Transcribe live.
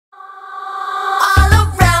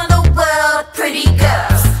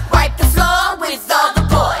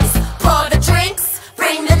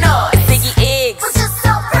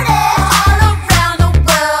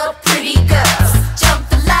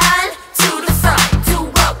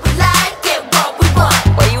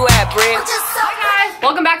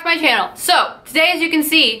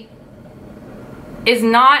see is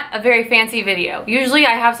not a very fancy video. Usually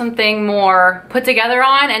I have something more put together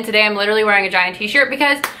on, and today I'm literally wearing a giant t-shirt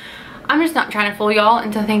because I'm just not trying to fool y'all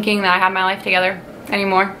into thinking that I have my life together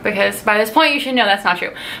anymore, because by this point you should know that's not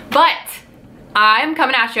true. But I'm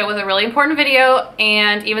coming at you with a really important video,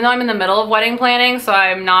 and even though I'm in the middle of wedding planning, so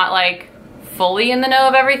I'm not like fully in the know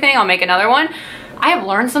of everything, I'll make another one. I have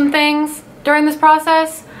learned some things during this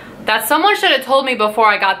process that someone should have told me before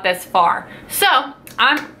I got this far. So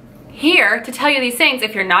I'm here to tell you these things.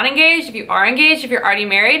 If you're not engaged, if you are engaged, if you're already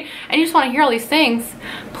married, and you just want to hear all these things,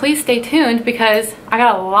 please stay tuned because I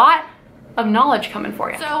got a lot of knowledge coming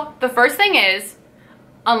for you. So the first thing is,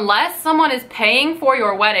 unless someone is paying for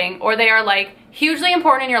your wedding or they are like hugely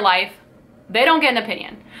important in your life, they don't get an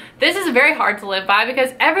opinion. This is very hard to live by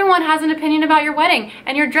because everyone has an opinion about your wedding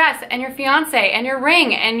and your dress and your fiance and your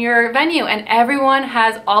ring and your venue, and everyone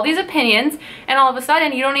has all these opinions, and all of a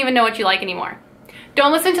sudden you don't even know what you like anymore.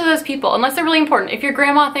 Don't listen to those people unless they're really important. If your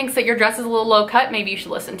grandma thinks that your dress is a little low cut, maybe you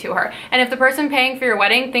should listen to her. And if the person paying for your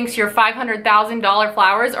wedding thinks your $500,000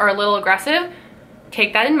 flowers are a little aggressive,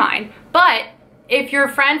 take that in mind. But if your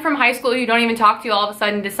friend from high school you don't even talk to all of a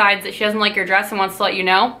sudden decides that she doesn't like your dress and wants to let you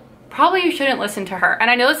know, probably you shouldn't listen to her. And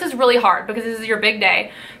I know this is really hard because this is your big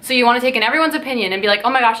day. So you want to take in everyone's opinion and be like, oh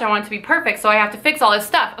my gosh, I want it to be perfect, so I have to fix all this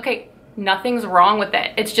stuff. Okay, nothing's wrong with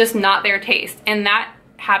it. It's just not their taste. And that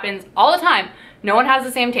happens all the time. No one has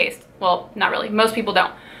the same taste. Well, not really. Most people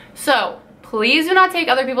don't. So please do not take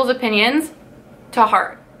other people's opinions to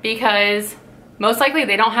heart, because most likely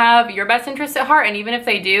they don't have your best interests at heart. And even if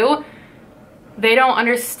they do, they don't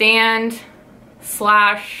understand /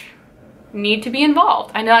 need to be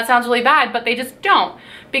involved. I know that sounds really bad, but they just don't,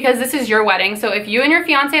 because this is your wedding. So if you and your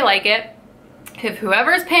fiance like it, if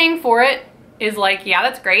whoever's paying for it is like, yeah,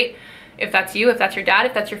 that's great. If that's you, if that's your dad,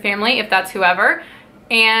 if that's your family, if that's whoever,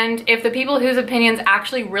 and if the people whose opinions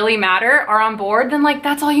actually really matter are on board, then like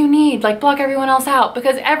that's all you need. Like block everyone else out,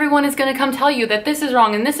 because everyone is going to come tell you that this is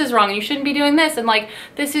wrong and this is wrong and you shouldn't be doing this, and like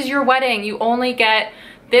this is your wedding. You only get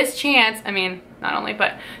this chance. I mean, not only,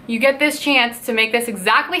 but you get this chance to make this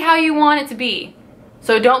exactly how you want it to be.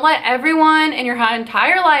 So don't let everyone in your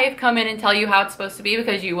entire life come in and tell you how it's supposed to be,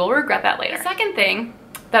 because you will regret that later. The second thing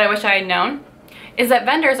that I wish I had known is that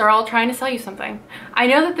vendors are all trying to sell you something. I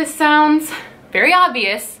know that this sounds very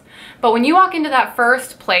obvious, but when you walk into that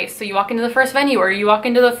first place, so you walk into the first venue or you walk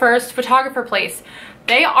into the first photographer place,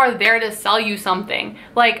 they are there to sell you something.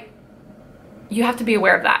 Like, you have to be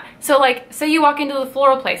aware of that. So like, say you walk into the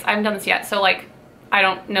floral place. I haven't done this yet, so like, I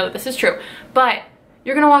don't know that this is true, but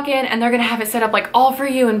you're gonna walk in and they're gonna have it set up like all for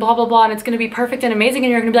you and blah, blah, blah, and it's gonna be perfect and amazing,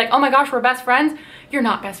 and you're gonna be like, oh my gosh, we're best friends. You're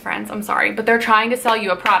not best friends, I'm sorry, but they're trying to sell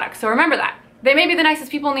you a product. So remember that. They may be the nicest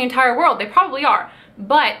people in the entire world. They probably are,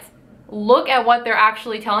 but look at what they're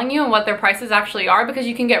actually telling you and what their prices actually are, because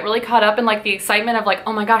you can get really caught up in like the excitement of like,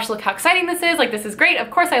 oh my gosh, look how exciting this is. Like, this is great.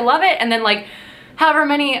 Of course I love it. And then like however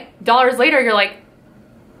many dollars later, you're like,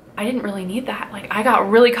 I didn't really need that. Like, I got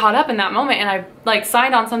really caught up in that moment and I like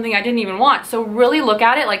signed on something I didn't even want. So really look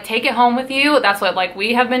at it, like take it home with you. That's what like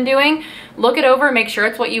we have been doing. Look it over, make sure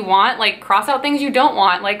it's what you want, like cross out things you don't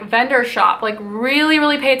want, like vendor shop, like really,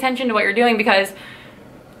 really pay attention to what you're doing, because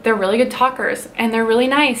they're really good talkers and they're really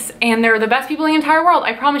nice and they're the best people in the entire world.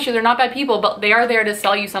 I promise you, they're not bad people, but they are there to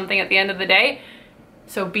sell you something at the end of the day.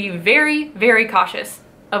 So be very, very cautious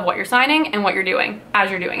of what you're signing and what you're doing as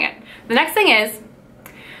you're doing it. The next thing is,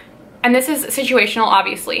 and this is situational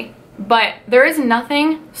obviously, but there is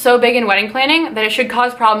nothing so big in wedding planning that it should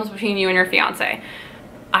cause problems between you and your fiance.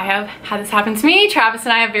 I have had this happen to me. Travis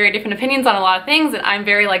and I have very different opinions on a lot of things, and I'm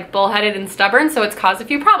very like bullheaded and stubborn, so it's caused a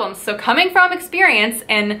few problems. So coming from experience,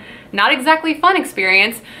 and not exactly fun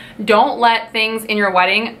experience, don't let things in your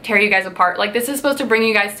wedding tear you guys apart. Like, this is supposed to bring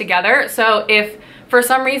you guys together. So if for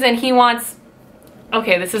some reason he wants,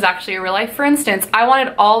 okay, this is actually a real life, for instance, I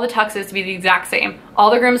wanted all the tuxes to be the exact same. All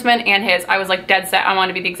the groomsmen and his, I was like dead set, I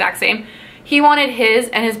wanted to be the exact same. He wanted his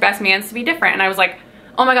and his best man's to be different, and I was like,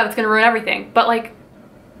 oh my god, that's gonna ruin everything. But like,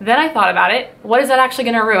 then I thought about it. What is that actually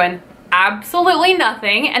gonna ruin? Absolutely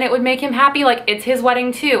nothing, and it would make him happy. Like, it's his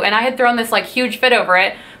wedding too. And I had thrown this like huge fit over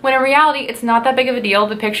it, when in reality, it's not that big of a deal.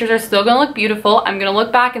 The pictures are still gonna look beautiful. I'm gonna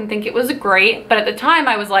look back and think it was great. But at the time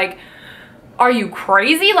I was like, are you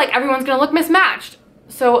crazy? Like, everyone's gonna look mismatched.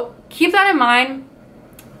 So keep that in mind.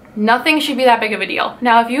 Nothing should be that big of a deal.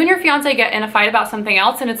 Now, if you and your fiance get in a fight about something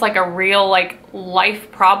else and it's like a real like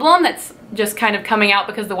life problem that's just kind of coming out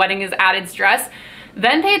because the wedding is added stress,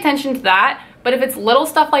 then pay attention to that. But if it's little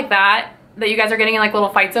stuff like that that you guys are getting in like little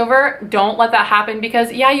fights over, don't let that happen,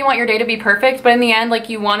 because yeah, you want your day to be perfect, but in the end, like,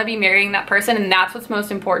 you want to be marrying that person, and that's what's most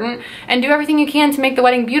important. And do everything you can to make the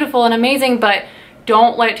wedding beautiful and amazing, but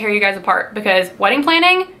don't let it tear you guys apart, because wedding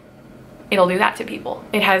planning, it'll do that to people.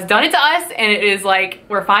 It has done it to us, and it is like,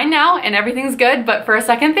 we're fine now and everything's good. But for a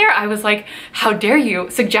second there, I was like, how dare you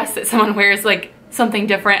suggest that someone wears like something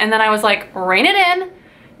different? And then I was like, rein it in,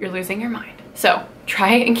 you're losing your mind. So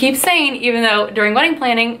try and keep sane, even though during wedding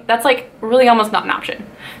planning, that's like really almost not an option.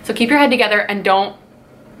 So keep your head together and don't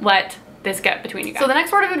let this get between you guys. So the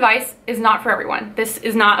next word of advice is not for everyone. This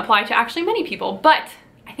is not applied to actually many people, but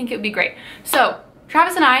I think it would be great. So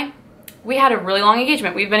Travis and I, we had a really long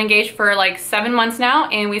engagement. We've been engaged for like 7 months now,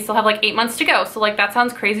 and we still have like 8 months to go. So like that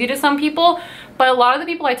sounds crazy to some people, but a lot of the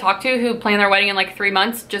people I talk to who plan their wedding in like 3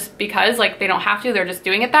 months just because like they don't have to, they're just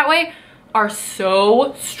doing it that way, are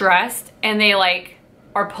so stressed, and they like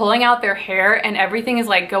are pulling out their hair and everything is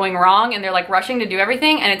like going wrong, and they're like rushing to do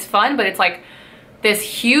everything, and it's fun, but it's like this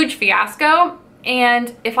huge fiasco.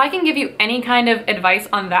 And if I can give you any kind of advice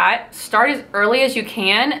on that, start as early as you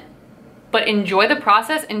can, but enjoy the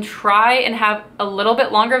process and try and have a little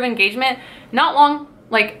bit longer of engagement. Not long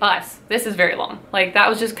like us. This is very long. Like that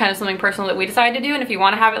was just kind of something personal that we decided to do, and if you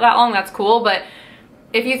want to have it that long, that's cool. But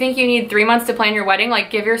if you think you need 3 months to plan your wedding, like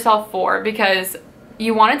give yourself 4, because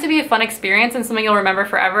you want it to be a fun experience and something you'll remember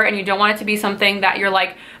forever, and you don't want it to be something that you're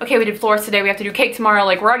like, okay, we did flowers today, we have to do cake tomorrow,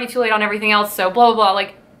 like we're already too late on everything else, so blah, blah, blah.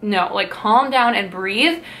 Like, no, like calm down and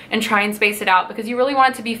breathe and try and space it out, because you really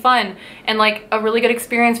want it to be fun and like a really good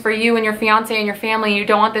experience for you and your fiance and your family. You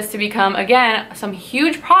don't want this to become, again, some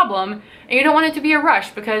huge problem, and you don't want it to be a rush,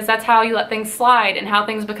 because that's how you let things slide and how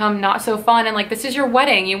things become not so fun. And like, this is your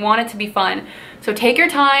wedding, you want it to be fun. So take your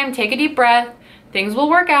time, take a deep breath, things will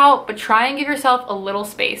work out, but try and give yourself a little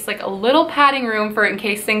space, like a little padding room for in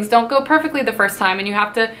case things don't go perfectly the first time and you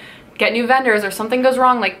have to get new vendors or something goes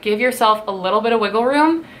wrong. Like give yourself a little bit of wiggle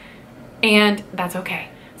room, and that's okay.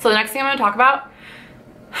 So the next thing I'm gonna talk about,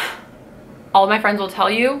 all of my friends will tell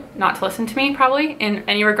you not to listen to me probably in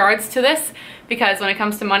any regards to this, because when it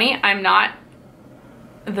comes to money, I'm not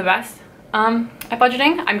the best at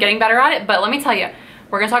budgeting. I'm getting better at it, but let me tell you,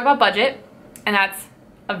 we're gonna talk about budget, and that's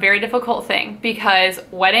a very difficult thing because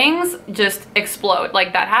weddings just explode.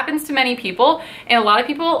 Like that happens to many people, and a lot of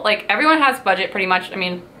people, like everyone has budget pretty much. I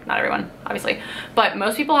mean, not everyone, obviously, but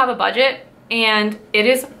most people have a budget, and it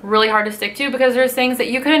is really hard to stick to because there's things that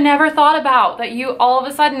you could have never thought about that you all of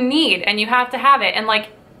a sudden need, and you have to have it, and like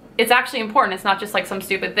it's actually important. It's not just like some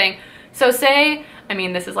stupid thing. So say, I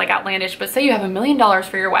mean, this is like outlandish, but say you have $1 million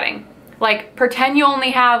for your wedding. Like pretend you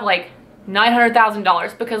only have like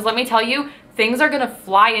 $900,000, because let me tell you, things are gonna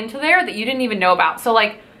fly into there that you didn't even know about. So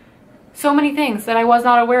like, so many things that I was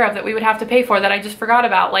not aware of that we would have to pay for that I just forgot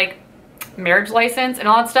about, like marriage license and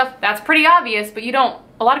all that stuff. That's pretty obvious, but you don't,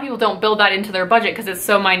 a lot of people don't build that into their budget because it's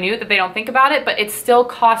so minute that they don't think about it, but it still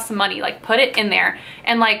costs money. Like put it in there.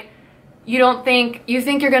 And like, you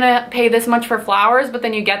think you're gonna pay this much for flowers, but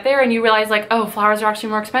then you get there and you realize like, oh, flowers are actually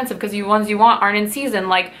more expensive because the ones you want aren't in season.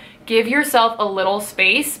 Like give yourself a little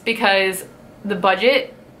space, because the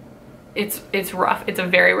budget, it's rough. It's a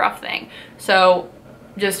very rough thing. So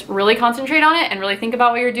just really concentrate on it and really think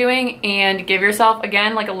about what you're doing, and give yourself,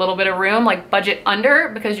 again, like a little bit of room, like budget under,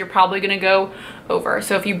 because you're probably gonna go over.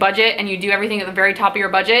 So if you budget and you do everything at the very top of your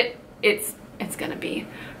budget, it's gonna be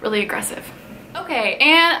really aggressive. Okay,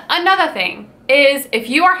 and another thing is if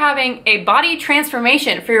you are having a body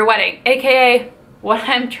transformation for your wedding, aka what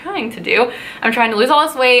I'm trying to do, I'm trying to lose all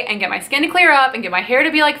this weight and get my skin to clear up and get my hair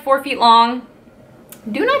to be like 4 feet long.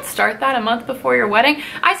 Do not start that a month before your wedding.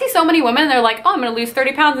 I see so many women and they're like, oh, I'm gonna lose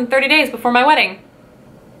 30 pounds in 30 days before my wedding.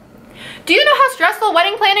 Do you know how stressful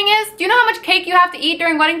wedding planning is? Do you know how much cake you have to eat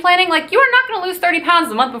during wedding planning? Like, you are not gonna lose 30 pounds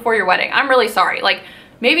the month before your wedding. I'm really sorry. Like,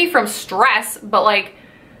 maybe from stress, but like,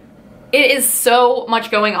 it is so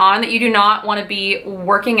much going on that you do not want to be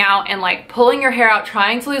working out and like pulling your hair out,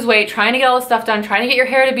 trying to lose weight, trying to get all this stuff done, trying to get your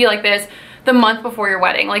hair to be like this the month before your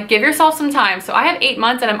wedding. Like give yourself some time. So I have 8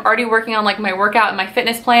 months and I'm already working on like my workout and my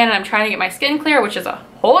fitness plan, and I'm trying to get my skin clear, which is a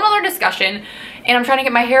whole nother discussion. And I'm trying to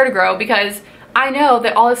get my hair to grow, because I know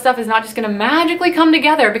that all this stuff is not just gonna magically come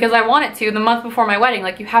together because I want it to the month before my wedding.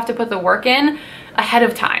 Like you have to put the work in ahead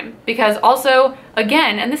of time, because also,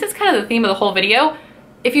 again, and this is kind of the theme of the whole video,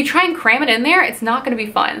 if you try and cram it in there, it's not gonna be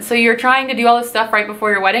fun. So you're trying to do all this stuff right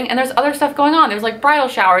before your wedding, and there's other stuff going on. There's like bridal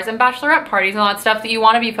showers and bachelorette parties and all that stuff that you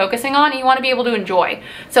wanna be focusing on and you wanna be able to enjoy.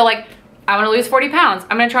 So like, I wanna lose 40 pounds.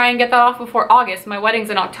 I'm gonna try and get that off before August. My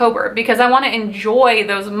wedding's in October, because I wanna enjoy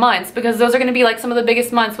those months, because those are gonna be like some of the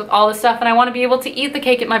biggest months with all this stuff, and I wanna be able to eat the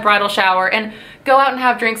cake at my bridal shower and go out and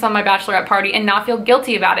have drinks on my bachelorette party and not feel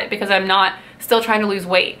guilty about it because I'm not still trying to lose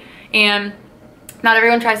weight. And Not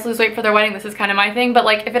everyone tries to lose weight for their wedding. This is kind of my thing, but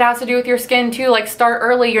like if it has to do with your skin too, like start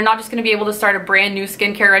early. You're not just gonna be able to start a brand new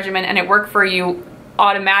skincare regimen and it work for you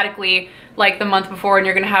automatically like the month before and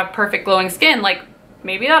you're gonna have perfect glowing skin. Like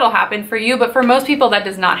maybe that'll happen for you, but for most people that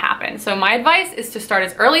does not happen. So my advice is to start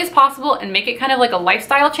as early as possible and make it kind of like a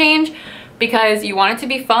lifestyle change, because you want it to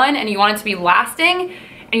be fun and you want it to be lasting,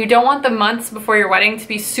 and you don't want the months before your wedding to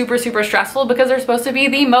be super, super stressful, because they're supposed to be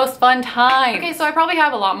the most fun time. Okay, so I probably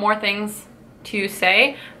have a lot more things to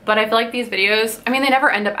say, but I feel like these videos, I mean, they never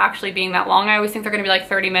end up actually being that long. I always think they're gonna be like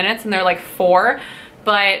 30 minutes and they're like 4,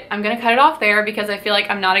 but I'm gonna cut it off there because I feel like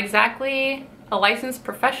I'm not exactly a licensed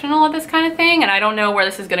professional at this kind of thing, and I don't know where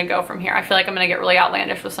this is gonna go from here. I feel like I'm gonna get really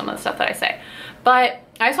outlandish with some of the stuff that I say. But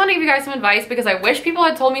I just want to give you guys some advice, because I wish people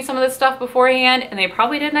had told me some of this stuff beforehand, and they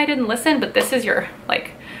probably did and I didn't listen, but this is your,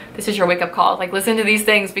 like, this is your wake-up call. Like, listen to these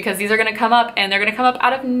things, because these are gonna come up and they're gonna come up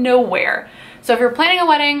out of nowhere. So if you're planning a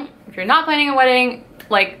wedding, if you're not planning a wedding,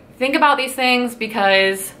 like, think about these things,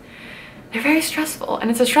 because they're very stressful and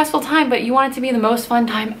it's a stressful time, but you want it to be the most fun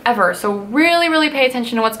time ever. So really, really pay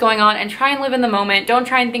attention to what's going on and try and live in the moment. Don't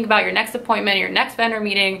try and think about your next appointment or your next vendor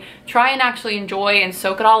meeting. Try and actually enjoy and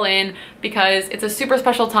soak it all in, because it's a super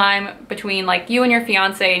special time between like you and your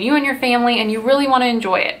fiance and you and your family, and you really want to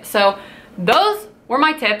enjoy it. So those were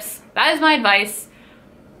my tips. That is my advice.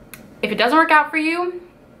 If it doesn't work out for you,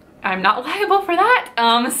 I'm not liable for that.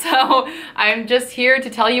 So I'm just here to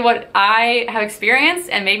tell you what I have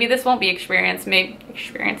experienced, and maybe this won't be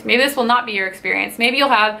maybe this will not be your experience. Maybe you'll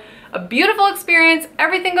have a beautiful experience,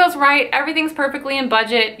 everything goes right, everything's perfectly in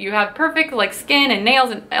budget, you have perfect like skin and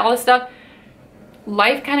nails and all this stuff.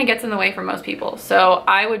 Life kind of gets in the way for most people, so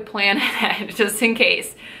I would plan ahead just in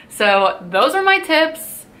case. So those are my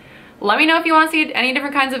tips. Let me know if you want to see any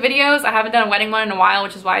different kinds of videos. I haven't done a wedding one in a while,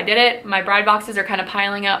 which is why I did it. My bride boxes are kind of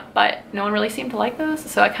piling up, but no one really seemed to like those,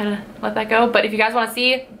 so I kind of let that go. But if you guys want to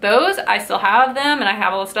see those, I still have them and I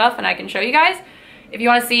have all the stuff and I can show you guys. If you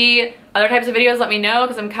want to see other types of videos, let me know,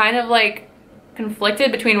 because I'm kind of like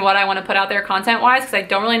conflicted between what I want to put out there content-wise, because I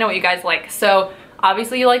don't really know what you guys like. So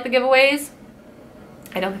obviously you like the giveaways.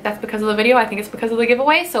 I don't think that's because of the video. I think it's because of the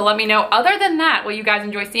giveaway. So let me know other than that what you guys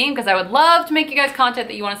enjoy seeing, because I would love to make you guys content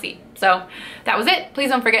that you want to see. So that was it. Please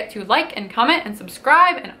don't forget to like and comment and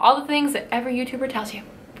subscribe and all the things that every YouTuber tells you,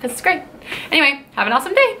 because it's great. Anyway, have an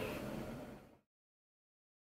awesome day.